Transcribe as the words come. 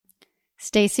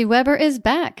Stacy Weber is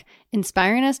back,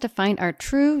 inspiring us to find our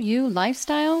true you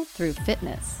lifestyle through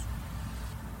fitness.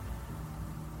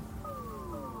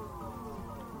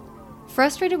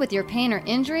 Frustrated with your pain or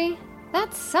injury?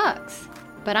 That sucks,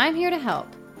 but I'm here to help.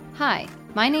 Hi,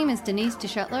 my name is Denise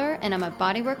DeShetler, and I'm a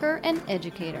bodyworker and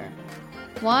educator.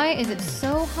 Why is it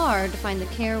so hard to find the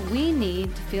care we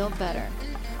need to feel better?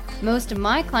 Most of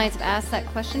my clients have asked that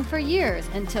question for years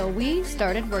until we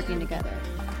started working together.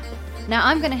 Now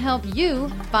I'm going to help you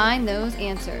find those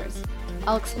answers.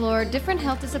 I'll explore different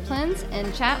health disciplines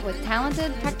and chat with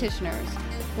talented practitioners.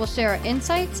 We'll share our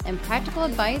insights and practical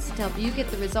advice to help you get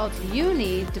the results you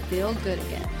need to feel good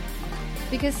again.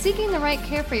 Because seeking the right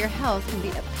care for your health can be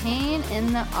a pain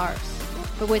in the arse.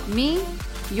 But with me,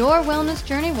 your wellness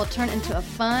journey will turn into a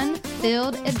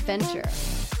fun-filled adventure.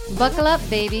 Buckle up,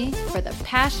 baby, for the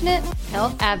Passionate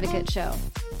Health Advocate Show.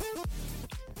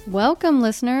 Welcome,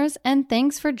 listeners, and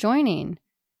thanks for joining.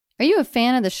 Are you a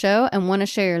fan of the show and want to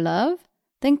share your love?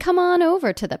 Then come on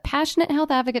over to the Passionate Health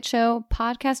Advocate Show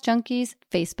Podcast Junkies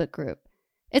Facebook group.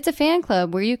 It's a fan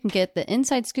club where you can get the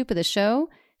inside scoop of the show,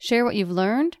 share what you've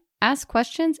learned, ask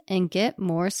questions, and get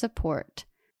more support.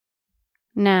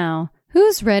 Now,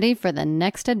 who's ready for the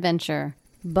next adventure?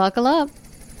 Buckle up.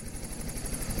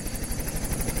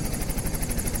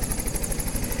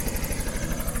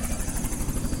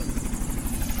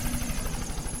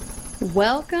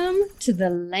 Welcome to the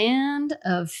land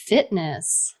of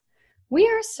fitness. We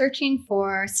are searching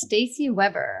for Stacy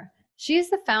Weber. She is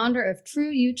the founder of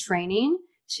True You Training.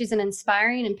 She's an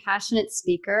inspiring and passionate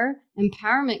speaker,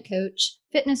 empowerment coach,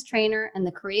 fitness trainer, and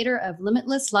the creator of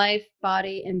Limitless Life,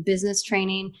 Body, and Business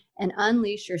Training and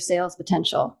Unleash Your Sales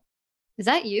Potential. Is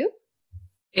that you?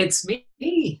 It's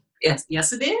me.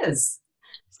 Yes, it is.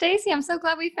 Stacy, I'm so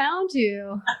glad we found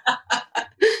you.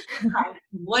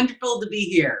 Wonderful to be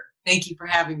here. Thank you for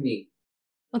having me.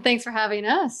 Well, thanks for having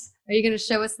us. Are you going to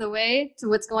show us the way to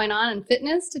what's going on in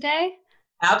fitness today?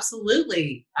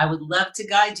 Absolutely. I would love to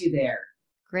guide you there.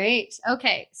 Great.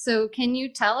 Okay. So can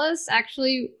you tell us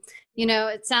actually,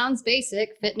 it sounds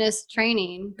basic, fitness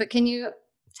training, but can you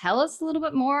tell us a little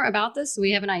bit more about this so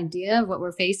we have an idea of what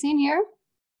we're facing here?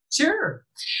 Sure.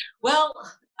 Well,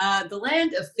 the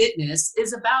land of fitness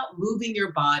is about moving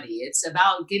your body. It's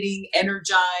about getting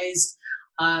energized.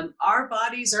 Our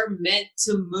bodies are meant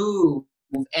to move.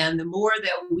 And the more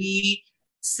that we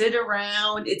sit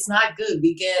around, it's not good.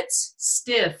 We get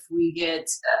stiff. We get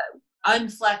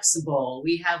unflexible.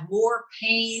 We have more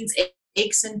pains,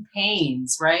 aches and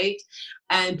pains, right?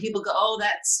 And people go, oh,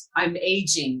 I'm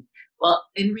aging. Well,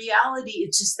 in reality,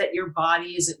 it's just that your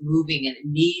body isn't moving and it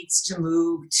needs to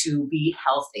move to be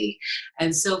healthy.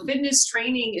 And so fitness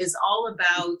training is all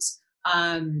about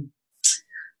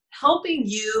helping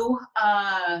you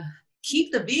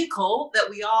keep the vehicle that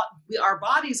our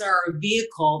bodies are a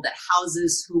vehicle that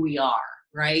houses who we are,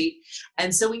 right?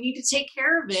 And so we need to take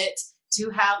care of it to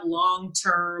have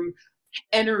long-term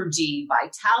energy,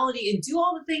 vitality, and do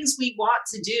all the things we want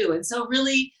to do. And so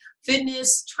really,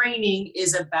 fitness training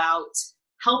is about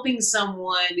helping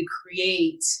someone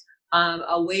create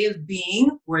a way of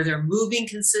being where they're moving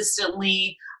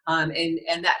consistently, and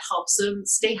that helps them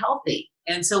stay healthy.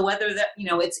 And so whether that,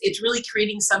 it's really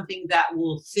creating something that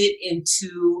will fit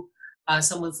into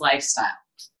someone's lifestyle.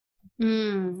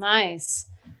 Nice.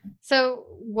 So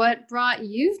what brought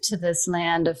you to this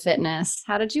land of fitness?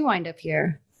 How did you wind up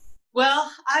here?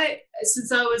 Well,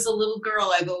 since I was a little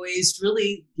girl, I've always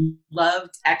really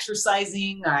loved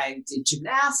exercising. I did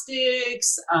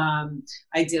gymnastics.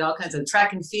 I did all kinds of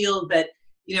track and field, but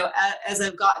as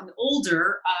I've gotten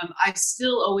older, I've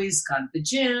still always gone to the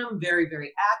gym, very,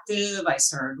 very active. I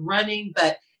started running,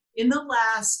 but in the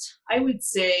last, I would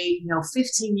say,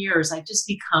 15 years, I've just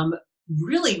become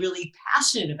really, really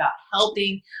passionate about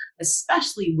helping,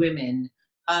 especially women,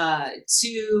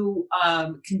 to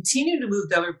continue to move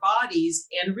their bodies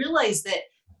and realize that,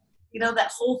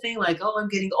 that whole thing like, oh, I'm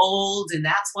getting old and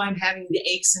that's why I'm having the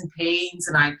aches and pains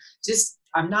and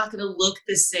I'm not going to look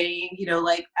the same,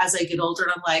 like as I get older.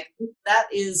 And I'm like, that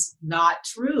is not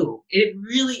true. It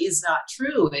really is not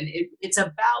true. And it's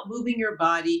about moving your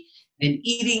body and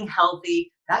eating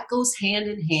healthy. That goes hand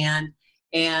in hand.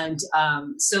 And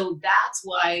so that's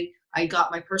why I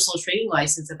got my personal training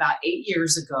license about 8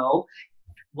 years ago.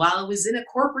 While I was in a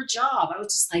corporate job, I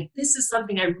was just like, this is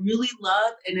something I really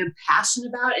love and am passionate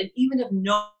about. And even if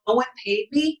no one paid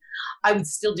me, I would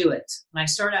still do it. And I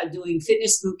started out doing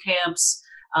fitness boot camps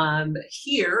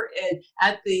here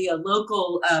at the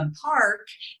local park.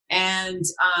 And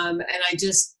I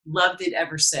just loved it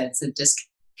ever since. It just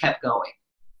kept going.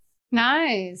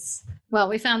 Nice. Well,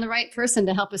 we found the right person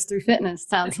to help us through fitness,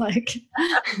 sounds like.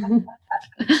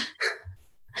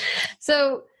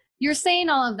 So you're saying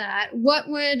all of that. What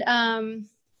would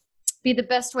be the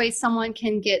best way someone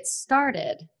can get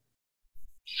started?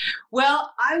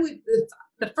 Well,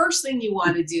 the first thing you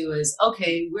want to do is,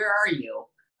 okay, where are you?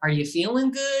 Are you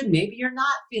feeling good? Maybe you're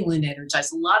not feeling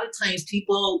energized. A lot of times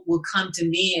people will come to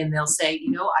me and they'll say,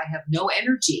 I have no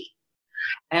energy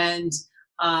and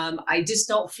I just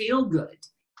don't feel good.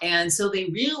 And so they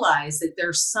realize that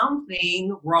there's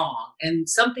something wrong and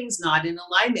something's not in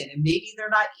alignment. And maybe they're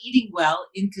not eating well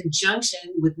in conjunction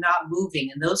with not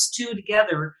moving. And those two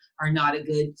together are not a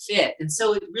good fit. And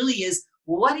so it really is,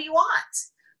 well, what do you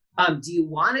want? Do you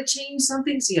want to change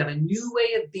something? So you have a new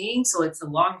way of being. So it's a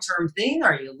long-term thing.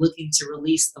 Are you looking to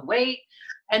release the weight?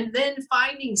 And then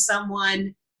finding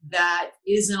someone that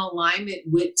is in alignment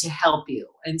with to help you.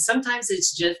 And sometimes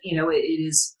it's just, it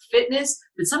is fitness,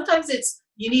 but sometimes it's,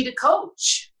 you need a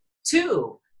coach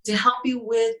too, to help you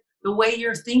with the way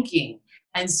you're thinking.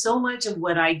 And so much of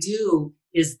what I do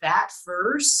is that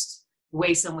first, the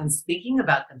way someone's thinking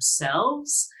about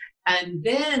themselves. And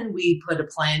then we put a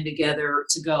plan together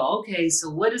to go, okay, so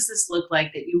what does this look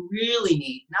like that you really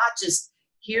need? Not just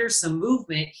here's some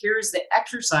movement, here's the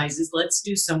exercises, let's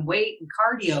do some weight and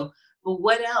cardio. But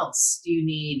what else do you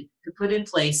need to put in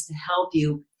place to help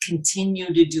you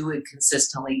continue to do it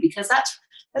consistently? Because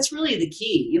that's really the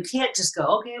key. You can't just go,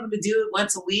 okay, I'm going to do it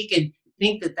once a week and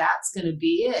think that that's going to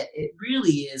be it. It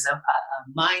really is a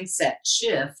mindset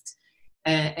shift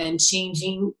and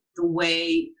changing the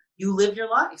way you live your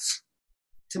life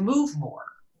to move more.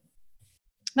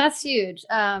 That's huge.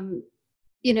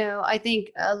 I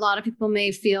think a lot of people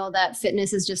may feel that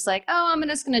fitness is just like, oh, I'm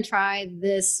just going to try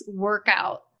this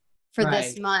workout for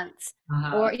this month,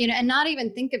 or, and not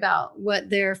even think about what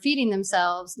they're feeding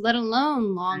themselves, let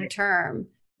alone long-term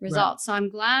results. So I'm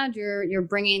glad you're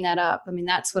bringing that up. I mean,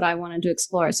 that's what I wanted to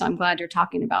explore. So I'm glad you're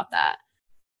talking about that.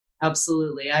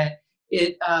 Absolutely.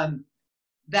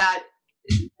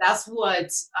 That's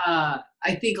what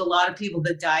I think a lot of people,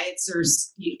 the diets are,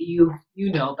 you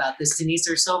know about this, Denise,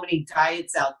 there's so many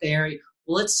diets out there.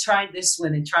 Well, let's try this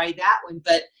one and try that one.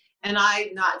 And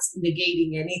I'm not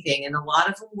negating anything. And a lot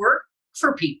of them work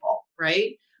for people,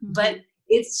 right? Mm-hmm. But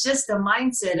it's just a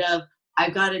mindset of,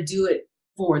 I've got to do it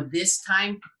for this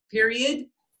time period,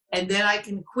 and then I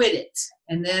can quit it,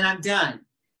 and then I'm done.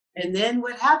 And then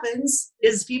what happens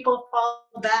is people fall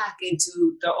back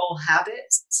into their old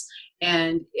habits,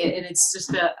 and it's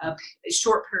just a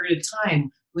short period of time.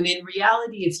 When in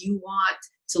reality, if you want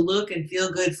to look and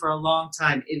feel good for a long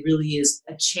time, it really is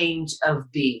a change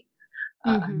of being,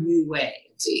 a new way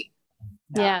of being.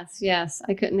 Yeah. Yes,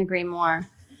 I couldn't agree more.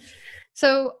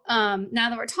 So now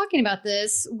that we're talking about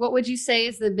this, what would you say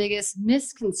is the biggest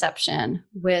misconception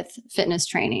with fitness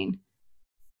training?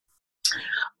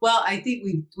 Well, I think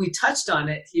we touched on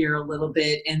it here a little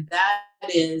bit, and that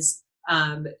is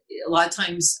a lot of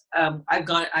times I've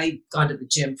gone to the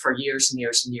gym for years and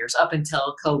years and years, up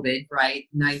until COVID, right?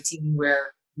 19,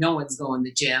 where no one's going to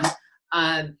the gym.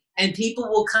 And people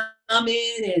will come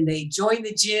in and they join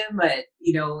the gym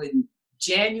in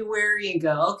January and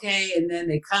go, okay, and then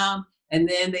they come and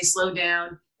then they slow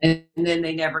down and then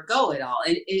they never go at all.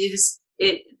 And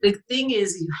the thing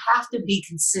is, you have to be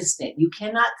consistent. You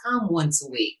cannot come once a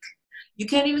week. You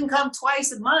can't even come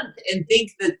twice a month and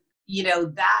think that,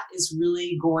 that is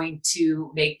really going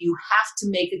to you have to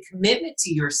make a commitment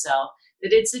to yourself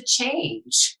that it's a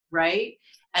change, right?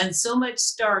 And so much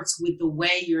starts with the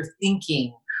way you're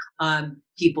thinking.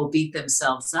 People beat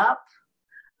themselves up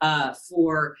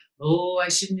for, I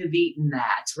shouldn't have eaten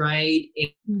that, right?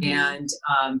 And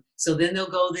so then they'll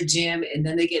go to the gym and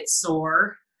then they get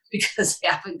sore because they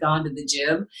haven't gone to the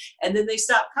gym, and then they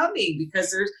stop coming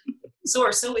because they're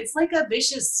sore. So it's like a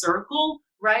vicious circle,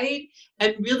 right?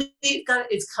 And really it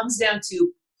comes down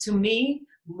to me,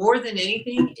 more than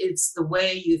anything, it's the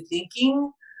way you're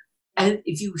thinking. And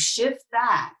if you shift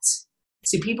that,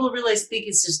 see, people think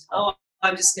it's just,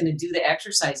 I'm just going to do the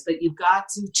exercise, but you've got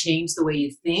to change the way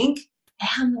you think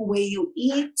and the way you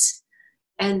eat.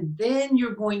 And then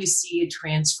you're going to see a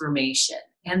transformation.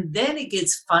 And then it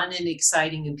gets fun and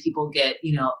exciting, and people get,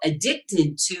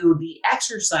 addicted to the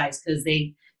exercise because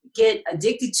they get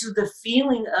addicted to the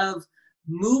feeling of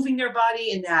moving their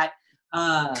body and that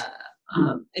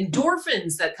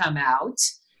endorphins that come out.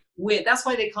 That's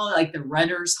why they call it like the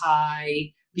runner's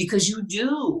high, because you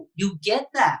get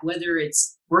that, whether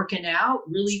it's working out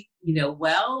really,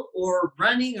 well, or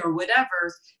running or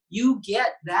whatever, you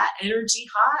get that energy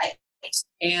high.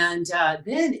 And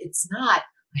then it's not,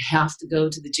 I have to go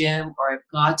to the gym or I've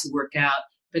got to work out,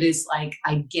 but it's like,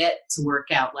 I get to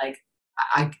work out. Like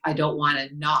I don't want to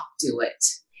not do it.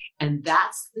 And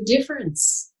that's the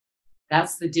difference.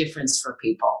 That's the difference for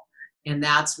people. And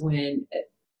that's when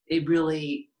it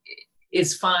really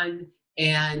is fun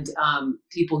and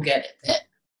people get it then.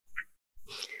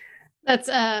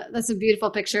 That's a beautiful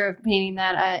picture of painting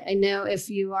that. I know if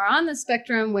you are on the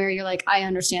spectrum where you're like, I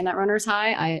understand that runner's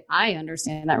high, I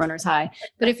understand that runner's high.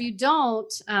 But if you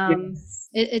don't, Yes.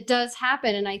 it does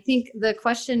happen. And I think the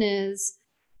question is,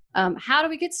 how do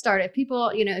we get started? If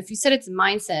people, if you said it's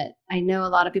mindset, I know a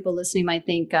lot of people listening might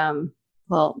think,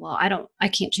 well, I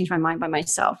can't change my mind by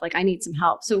myself. Like I need some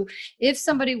help. So if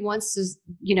somebody wants to,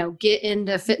 get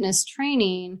into fitness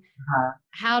training,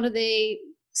 how do they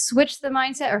switch the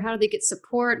mindset, or how do they get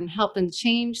support and help them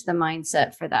change the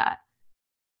mindset for that?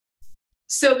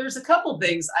 So there's a couple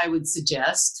things I would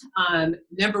suggest.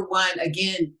 Number one,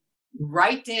 again,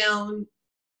 write down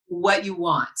what you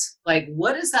want. Like,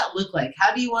 what does that look like?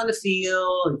 How do you want to feel?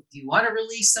 Do you want to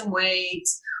release some weight?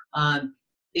 Are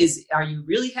you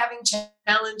really having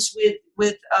challenge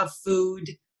with food?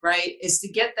 Right? Is to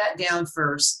get that down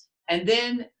first, and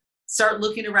then start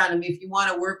looking around. I mean, if you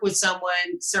want to work with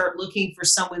someone, start looking for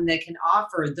someone that can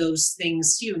offer those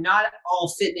things to you. Not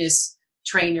all fitness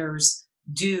trainers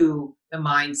do the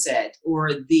mindset or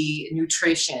the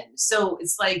nutrition. So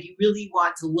it's like you really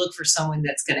want to look for someone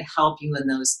that's going to help you in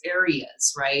those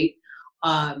areas, right?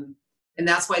 And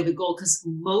that's why the goal, because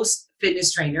most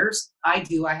fitness trainers, I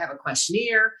have a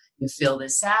questionnaire, you fill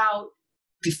this out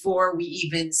before we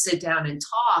even sit down and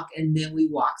talk, and then we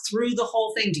walk through the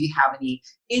whole thing. Do you have any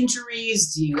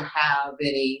injuries? Do you have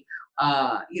any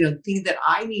things that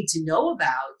I need to know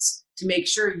about to make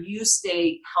sure you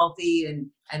stay healthy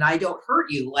and I don't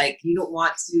hurt you? Like, you don't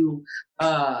want to,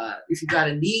 if you've got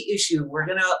a knee issue, we're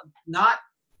going to not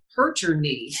hurt your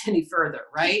knee any further,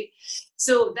 right?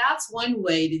 So that's one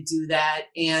way to do that.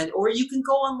 Or you can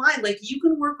go online, like you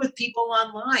can work with people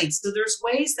online. So there's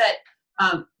ways that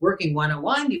working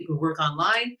one-on-one, you can work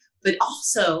online, but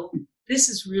also this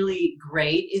is really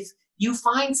great if you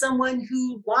find someone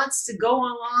who wants to go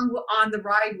along on the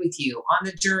ride with you on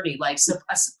the journey, like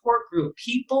a support group.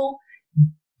 People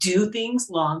do things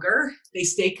longer. They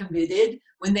stay committed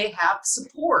when they have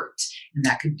support. And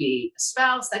that could be a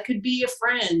spouse, that could be a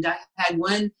friend. I had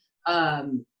one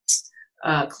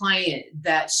client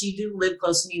that she didn't live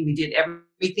close to me. We did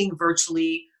everything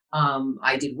virtually.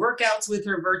 I did workouts with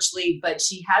her virtually, but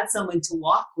she had someone to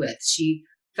walk with. She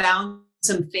found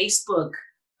some Facebook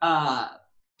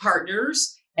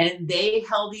partners, and they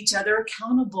held each other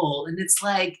accountable. And it's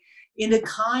like in a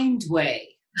kind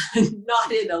way,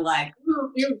 not in a like,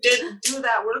 you didn't do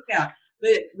that workout,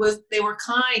 but they were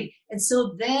kind. And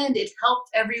so then it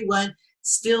helped everyone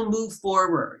still move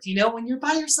forward. When you're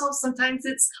by yourself, sometimes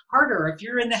it's harder. If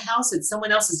you're in the house and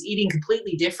someone else is eating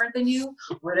completely different than you,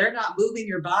 or they're not moving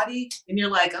your body, and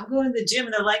you're like, I'm going to the gym,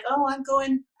 and they're like, oh, I'm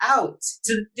going out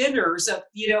to dinner or something.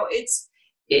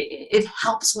 It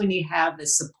helps when you have a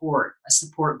support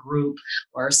group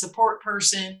or a support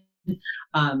person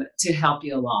to help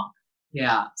you along.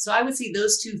 Yeah. So I would say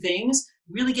those two things,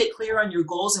 really get clear on your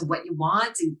goals and what you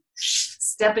want, and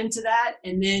step into that,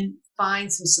 and then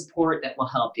find some support that will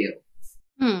help you.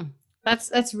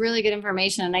 That's really good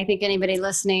information. And I think anybody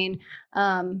listening,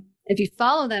 if you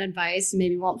follow that advice,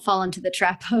 maybe won't fall into the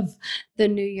trap of the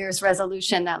New Year's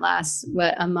resolution that lasts,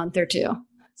 a month or two.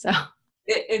 So,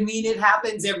 it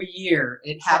happens every year.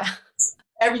 It happens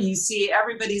you see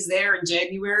everybody's there in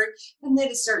January, and then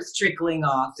it starts trickling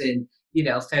off in,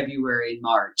 February and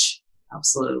March.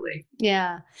 Absolutely.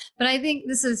 Yeah. But I think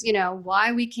this is,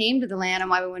 why we came to the land and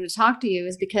why we wanted to talk to you,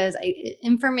 is because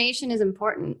information is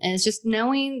important. And it's just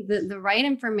knowing the right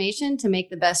information to make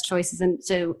the best choices. And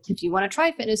so if you want to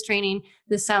try fitness training,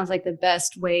 this sounds like the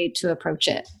best way to approach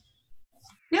it.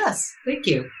 Yes. Thank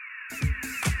you.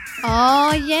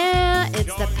 Oh, yeah.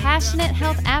 It's the Passionate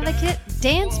Health Advocate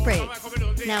Dance Break.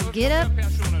 Now get up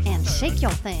and shake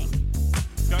your thing.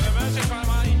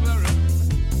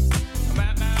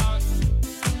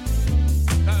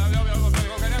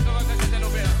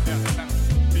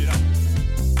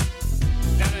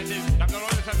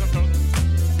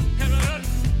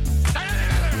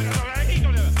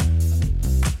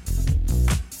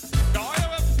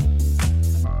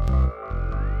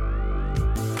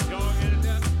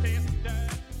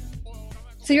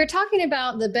 So you're talking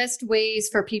about the best ways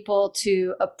for people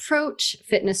to approach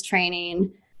fitness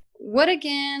training. What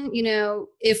again,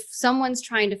 if someone's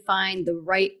trying to find the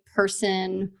right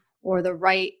person or the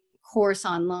right course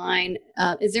online,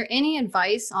 is there any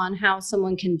advice on how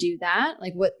someone can do that?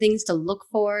 Like what things to look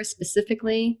for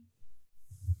specifically?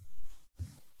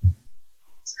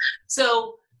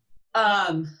 So,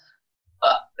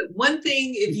 one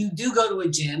thing, if you do go to a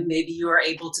gym, maybe you are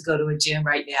able to go to a gym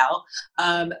right now,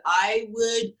 I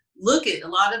would look at a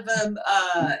lot of them,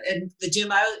 in the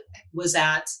gym I was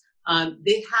at,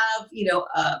 they have,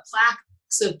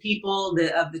 plaques of people,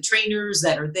 of the trainers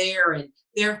that are there and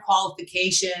their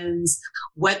qualifications,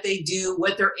 what they do,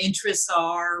 what their interests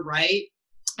are, right?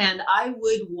 And I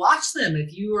would watch them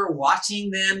if you were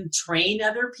watching them train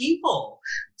other people.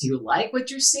 Do you like what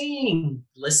you're seeing?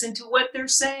 Listen to what they're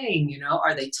saying.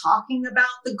 Are they talking about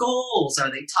the goals?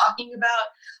 Are they talking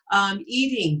about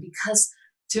eating? Because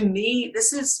to me,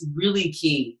 this is really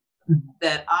key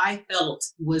that I felt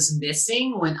was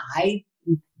missing when I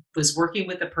was working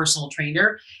with a personal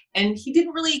trainer. And he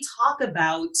didn't really talk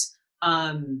about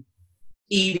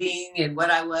eating and what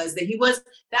I was, that he was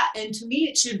that. And to me,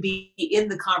 it should be in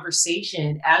the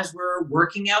conversation as we're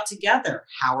working out together.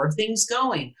 How are things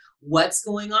going? What's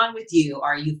going on with you?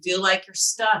 Are you feel like you're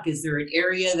stuck? Is there an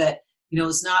area that,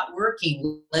 is not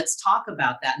working? Let's talk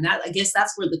about that. And that, I guess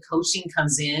that's where the coaching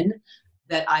comes in,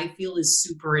 that I feel is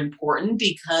super important,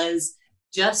 because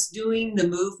just doing the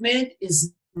movement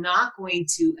is not going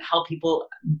to help people,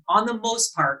 on the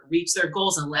most part, reach their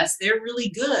goals unless they're really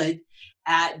good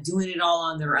at doing it all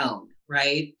on their own,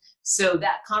 right? So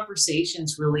that conversation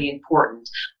is really important.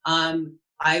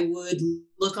 I would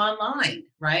look online,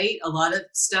 right? A lot of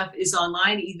stuff is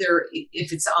online, either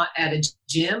if it's at a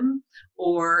gym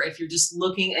or if you're just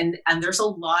looking, and there's a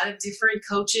lot of different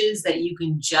coaches that you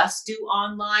can just do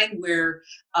online, where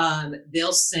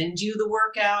they'll send you the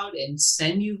workout and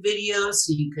send you videos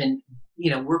so you can,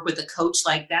 work with a coach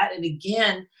like that. And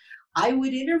again, I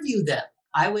would interview them.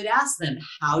 I would ask them,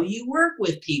 how do you work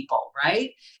with people,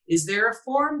 right? Is there a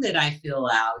form that I fill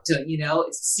out?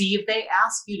 See if they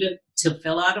ask you to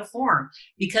fill out a form.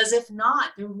 Because if not,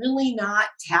 they're really not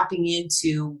tapping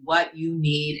into what you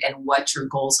need and what your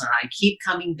goals are. I keep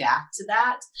coming back to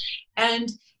that. And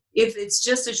if it's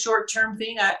just a short-term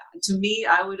thing, to me,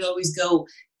 I would always go,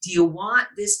 do you want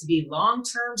this to be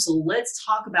long-term? So let's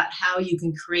talk about how you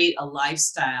can create a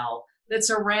lifestyle that's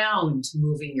around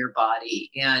moving your body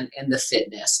and the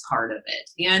fitness part of it,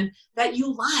 and that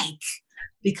you like.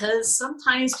 Because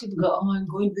sometimes people go, oh, I'm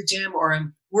going to the gym or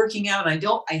I'm working out, I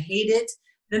hate it.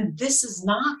 Then this is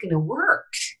not going to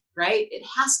work, right? It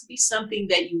has to be something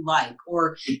that you like,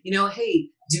 or, hey,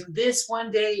 do this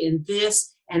one day and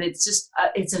this, and it's just,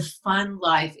 it's a fun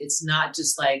life. It's not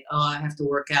just like, oh, I have to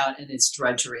work out and it's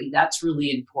drudgery. That's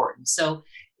really important. So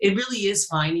it really is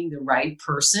finding the right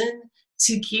person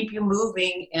to keep you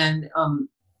moving and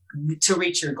to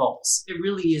reach your goals. It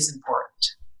really is important.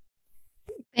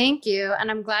 Thank you.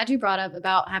 And I'm glad you brought up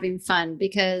about having fun,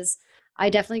 because I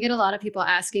definitely get a lot of people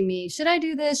asking me, should I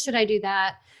do this? Should I do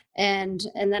that? And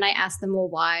then I ask them, well,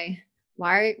 why?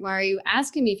 Why are you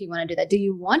asking me if you want to do that? Do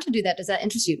you want to do that? Does that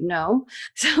interest you? No.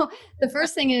 So the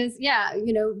first thing is,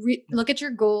 look at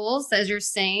your goals, as you're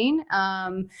saying,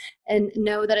 and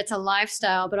know that it's a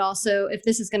lifestyle, but also if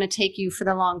this is going to take you for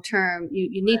the long term,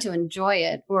 you need to enjoy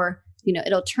it, or,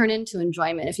 it'll turn into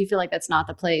enjoyment. If you feel like that's not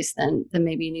the place, then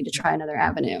maybe you need to try another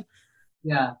avenue.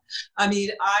 Yeah. I mean,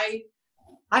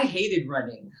 I hated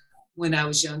running when I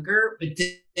was younger, but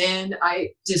then I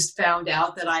just found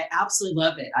out that I absolutely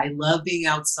love it. I love being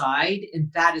outside,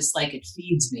 and that is like, it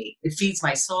feeds me. It feeds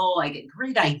my soul. I get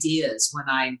great ideas when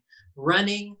I'm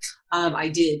running.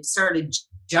 I started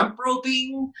jump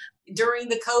roping during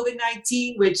the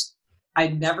COVID-19, which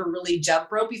I'd never really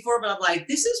jump rope before, but I'm like,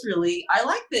 I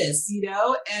like this,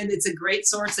 and it's a great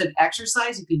source of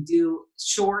exercise. You can do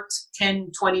short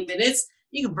 10, 20 minutes.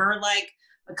 You can burn like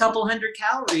a couple hundred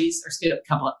calories, or a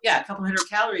couple hundred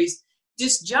calories,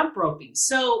 just jump roping.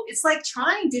 So it's like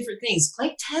trying different things.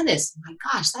 Play tennis. My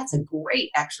gosh, that's a great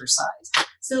exercise.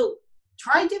 So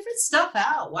try different stuff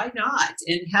out. Why not?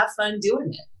 And have fun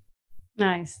doing it.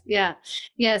 Nice. Yeah.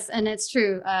 Yes. And it's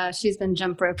true. She's been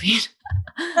jump roping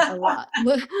a lot.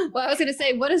 Well, I was going to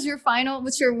say, what's your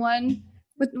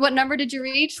what number did you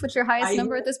reach? What's your highest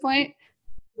number at this point?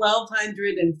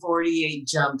 1,248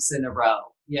 jumps in a row.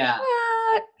 Yeah.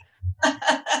 What?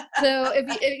 So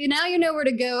if now you know where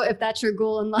to go, if that's your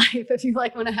goal in life, if you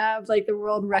want to have like the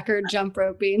world record jump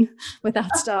roping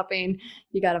without stopping,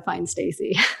 you got to find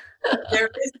Stacy. There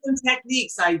is some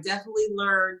techniques. I definitely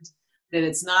learned that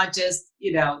it's not just,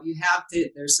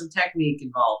 there's some technique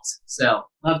involved. So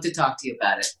love to talk to you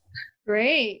about it.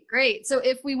 Great. So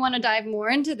if we want to dive more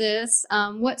into this,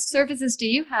 what services do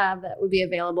you have that would be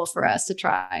available for us to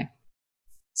try?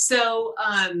 So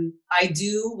I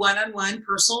do one-on-one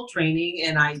personal training,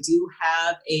 and I do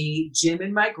have a gym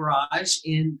in my garage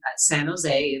in San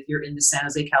Jose, if you're in the San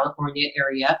Jose, California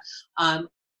area.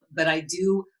 But I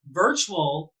do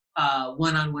virtual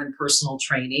one-on-one personal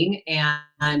training, and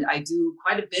I do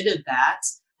quite a bit of that.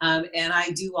 And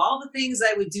I do all the things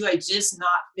I would do. I just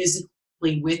not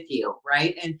physically with you,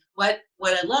 right? And what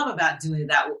I love about doing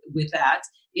that with that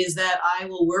is that I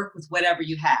will work with whatever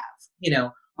you have.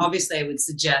 Obviously I would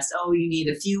suggest, you need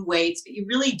a few weights, but you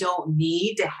really don't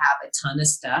need to have a ton of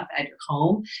stuff at your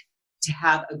home to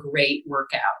have a great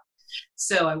workout.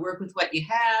 So I work with what you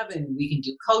have, and we can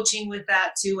do coaching with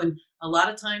that too. And a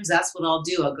lot of times that's what I'll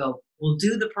do. I'll go, we'll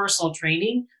do the personal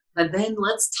training, but then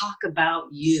let's talk about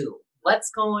you.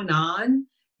 What's going on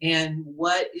and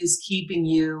what is keeping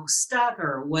you stuck,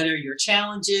 or what are your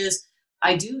challenges?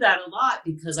 I do that a lot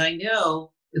because I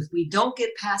know if we don't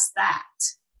get past that,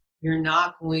 you're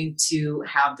not going to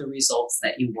have the results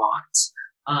that you want.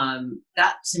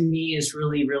 That to me is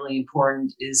really, really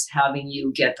important, is having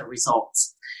you get the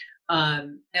results.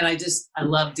 And I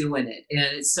love doing it.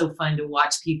 And it's so fun to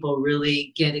watch people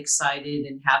really get excited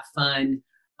and have fun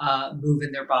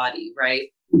moving their body,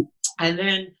 right? And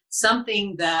then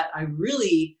something that I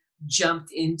really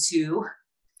jumped into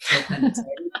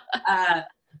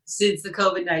since the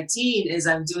COVID-19 is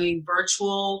I'm doing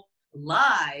virtual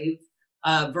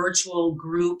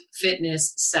group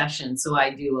fitness sessions. So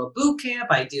I do a boot camp,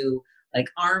 I do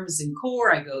like arms and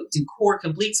core, I go do core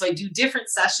complete. So I do different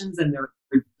sessions, and they're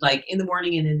like in the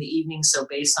morning and in the evening. So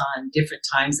based on different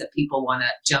times that people want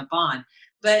to jump on,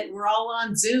 but we're all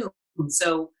on Zoom.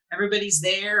 So everybody's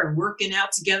there and working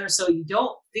out together. So you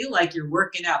don't feel like you're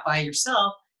working out by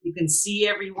yourself. You can see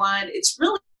everyone. It's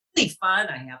really, really fun.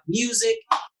 I have music,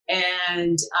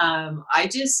 and I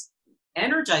just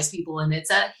energize people. And it's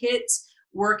a HIIT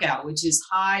workout, which is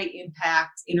high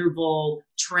impact interval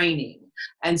training.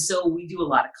 And so we do a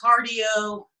lot of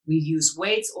cardio. We use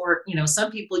weights, or,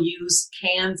 some people use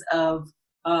cans of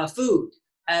food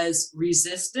as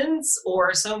resistance,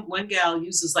 or one gal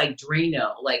uses like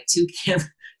Drano, like 2 cans.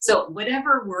 So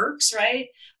whatever works, right?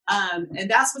 And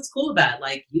that's what's cool about it.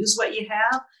 Like, use what you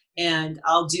have, and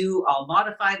I'll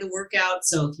modify the workout.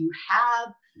 So if you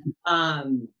have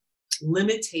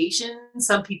limitations,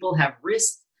 some people have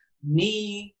wrist,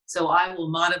 knee. So I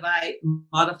will modify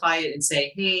it and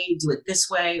say, hey, do it this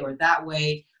way or that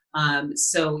way.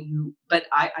 But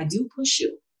I do push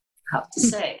you, I have to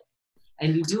say,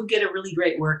 and you do get a really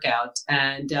great workout,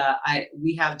 and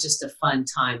we have just a fun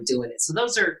time doing it. So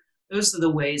those are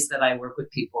the ways that I work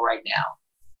with people right now.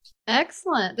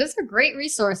 Excellent. Those are great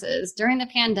resources during the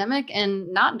pandemic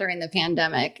and not during the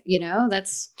pandemic. That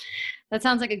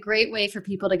sounds like a great way for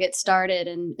people to get started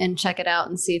and check it out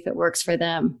and see if it works for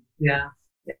them. Yeah.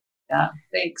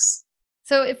 Thanks.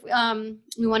 So if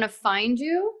we want to find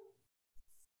you,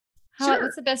 sure.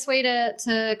 What's the best way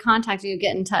to contact you,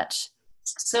 get in touch?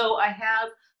 So I have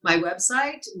my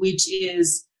website, which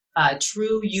is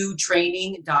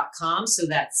trueyoutraining.com. So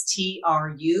that's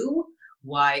TRUYOU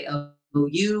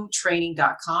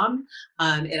training.com.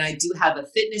 And I do have a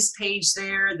fitness page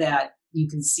there that you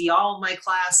can see all of my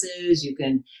classes.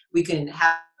 We can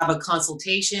have a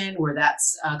consultation where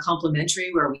that's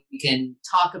complimentary, where we can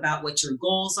talk about what your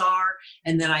goals are.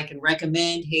 And then I can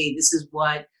recommend, hey, this is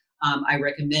what I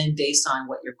recommend based on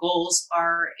what your goals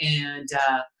are. And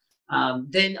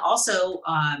then also,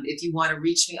 if you want to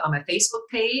reach me on my Facebook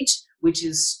page, which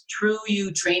is True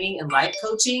You Training and Life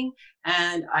Coaching,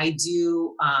 and I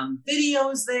do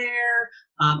videos there.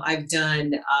 I've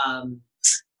done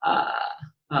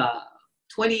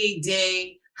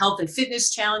 28-day health and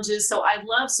fitness challenges. So I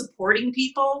love supporting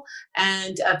people.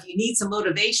 And if you need some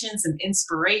motivation, some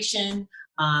inspiration,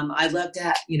 I'd love to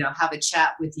have a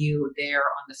chat with you there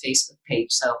on the Facebook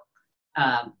page. So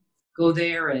go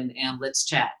there and let's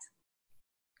chat.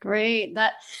 Great.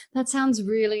 That sounds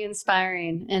really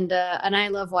inspiring. And I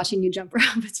love watching you jump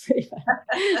around. It's pretty fun.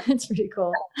 It's pretty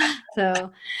cool.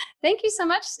 So thank you so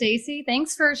much, Stacy.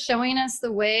 Thanks for showing us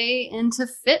the way into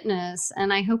fitness.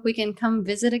 And I hope we can come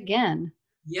visit again.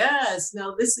 Yes.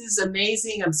 No, this is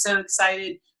amazing. I'm so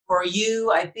excited for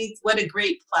you. I think what a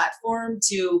great platform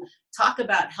to talk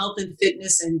about health and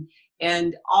fitness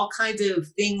and all kinds of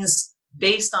things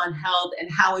based on health,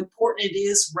 and how important it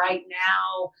is right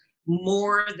now,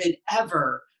 more than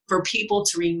ever, for people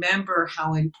to remember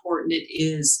how important it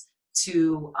is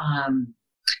to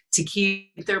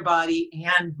keep their body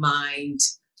and mind,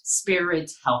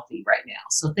 spirit healthy right now.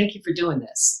 So thank you for doing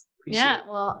this. Appreciate it.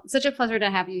 Well, such a pleasure to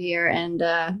have you here, and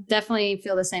definitely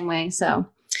feel the same way. So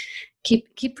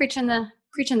keep preaching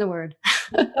the word.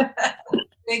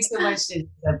 Thanks so much, Denise.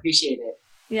 I appreciate it.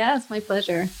 Yeah, it's my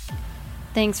pleasure.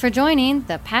 Thanks for joining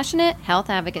the Passionate Health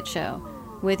Advocate Show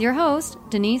with your host,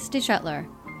 Denise DeShetler.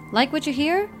 Like what you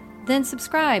hear? Then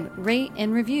subscribe, rate,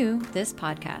 and review this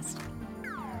podcast.